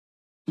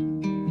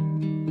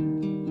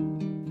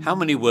How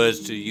many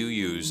words do you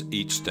use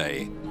each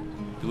day?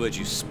 The words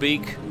you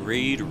speak,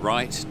 read,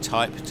 write,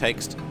 type,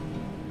 text.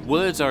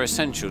 Words are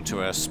essential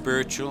to our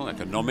spiritual,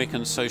 economic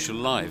and social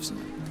lives.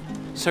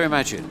 So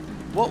imagine,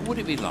 what would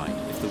it be like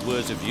if the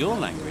words of your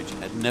language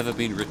had never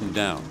been written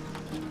down?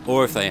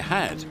 Or if they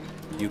had,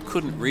 you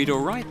couldn't read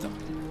or write them?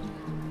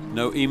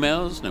 No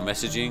emails, no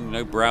messaging,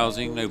 no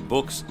browsing, no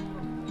books,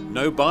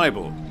 no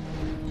Bible.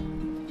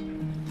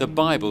 The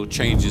Bible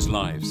changes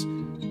lives,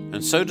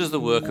 and so does the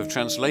work of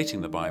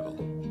translating the Bible.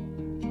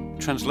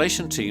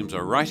 Translation teams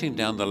are writing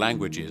down the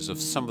languages of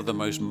some of the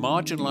most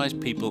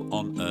marginalized people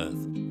on earth,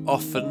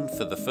 often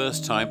for the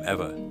first time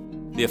ever.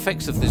 The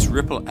effects of this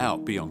ripple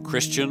out beyond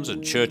Christians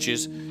and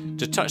churches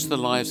to touch the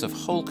lives of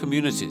whole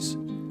communities.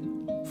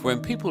 For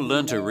when people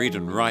learn to read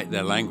and write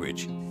their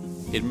language,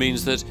 it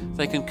means that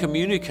they can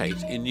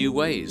communicate in new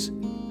ways,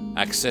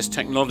 access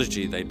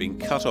technology they've been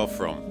cut off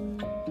from,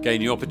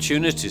 gain new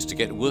opportunities to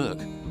get work,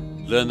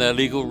 learn their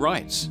legal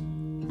rights,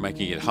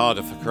 making it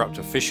harder for corrupt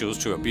officials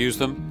to abuse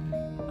them,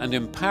 and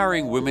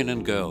empowering women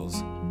and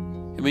girls.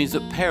 It means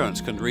that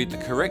parents can read the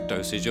correct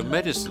dosage of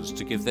medicines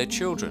to give their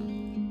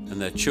children,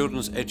 and their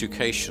children's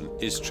education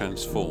is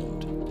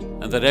transformed,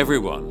 and that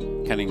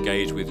everyone can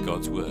engage with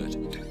God's Word.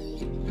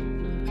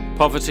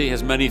 Poverty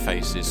has many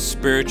faces: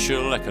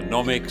 spiritual,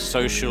 economic,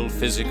 social,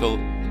 physical.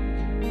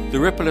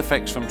 The ripple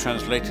effects from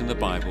translating the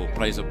Bible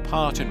plays a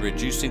part in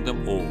reducing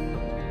them all.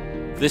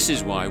 This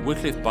is why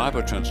Wycliffe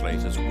Bible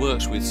Translators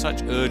works with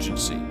such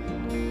urgency,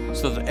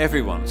 so that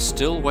everyone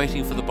still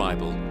waiting for the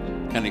Bible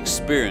can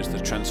experience the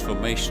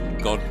transformation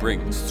God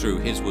brings through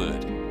His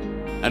Word,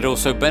 and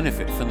also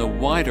benefit from the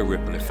wider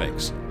ripple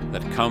effects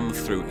that come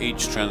through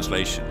each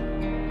translation.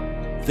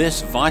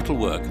 This vital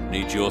work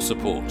needs your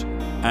support,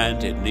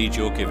 and it needs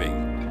your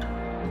giving.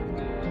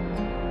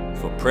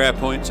 For prayer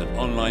points and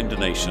online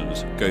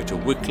donations, go to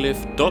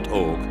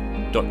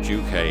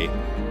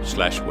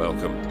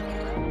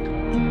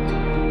wycliffe.org.uk/welcome.